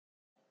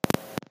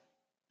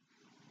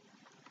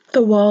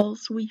The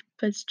walls weep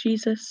as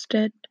Jesus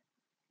did.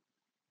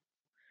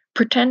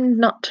 Pretend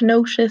not to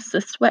notice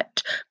the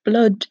sweat,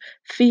 blood,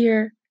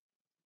 fear.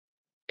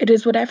 It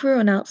is what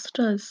everyone else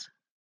does.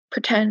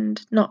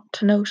 Pretend not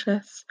to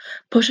notice.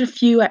 Put a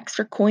few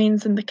extra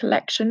coins in the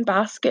collection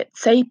basket.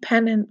 Say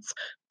penance.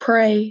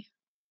 Pray.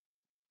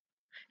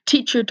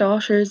 Teach your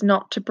daughters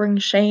not to bring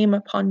shame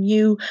upon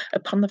you,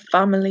 upon the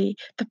family,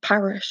 the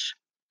parish,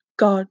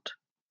 God.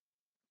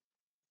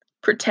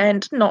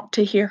 Pretend not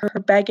to hear her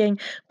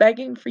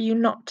begging for you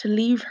not to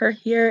leave her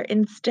here.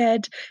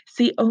 Instead,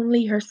 see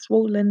only her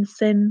swollen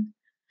sin.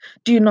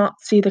 Do you not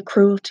see the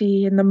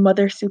cruelty in the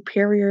Mother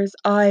Superior's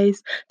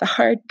eyes, the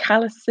hard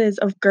calluses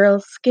of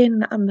girls'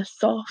 skin, and the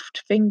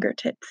soft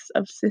fingertips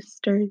of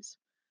sisters?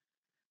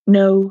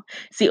 No,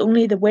 see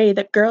only the way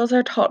that girls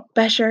are taught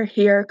better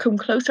here, come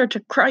closer to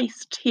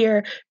Christ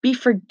here, be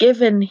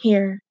forgiven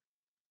here.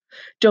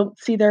 Don't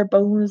see their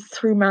bones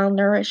through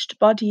malnourished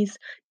bodies.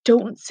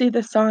 Don't see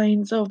the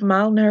signs of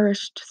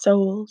malnourished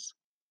souls.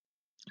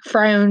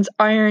 Frowns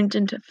ironed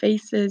into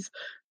faces,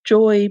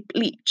 joy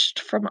bleached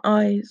from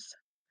eyes.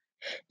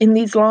 In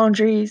these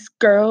laundries,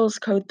 girls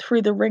code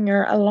through the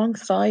wringer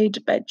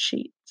alongside bed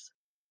sheets.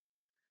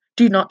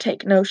 Do not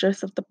take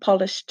notice of the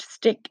polished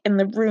stick in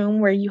the room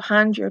where you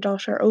hand your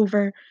daughter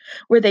over,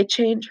 where they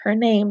change her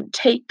name.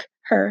 Take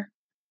her.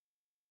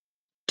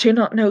 Do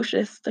not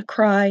notice the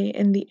cry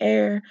in the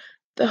air,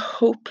 the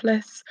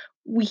hopeless,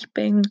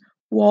 weeping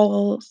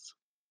walls,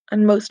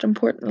 and most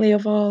importantly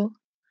of all,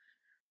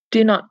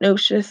 do not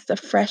notice the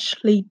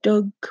freshly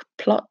dug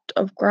plot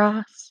of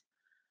grass,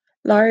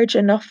 large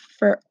enough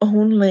for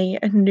only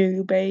a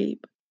new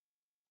babe.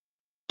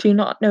 Do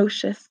not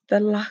notice the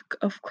lack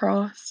of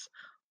cross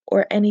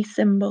or any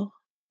symbol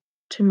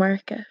to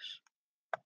mark it.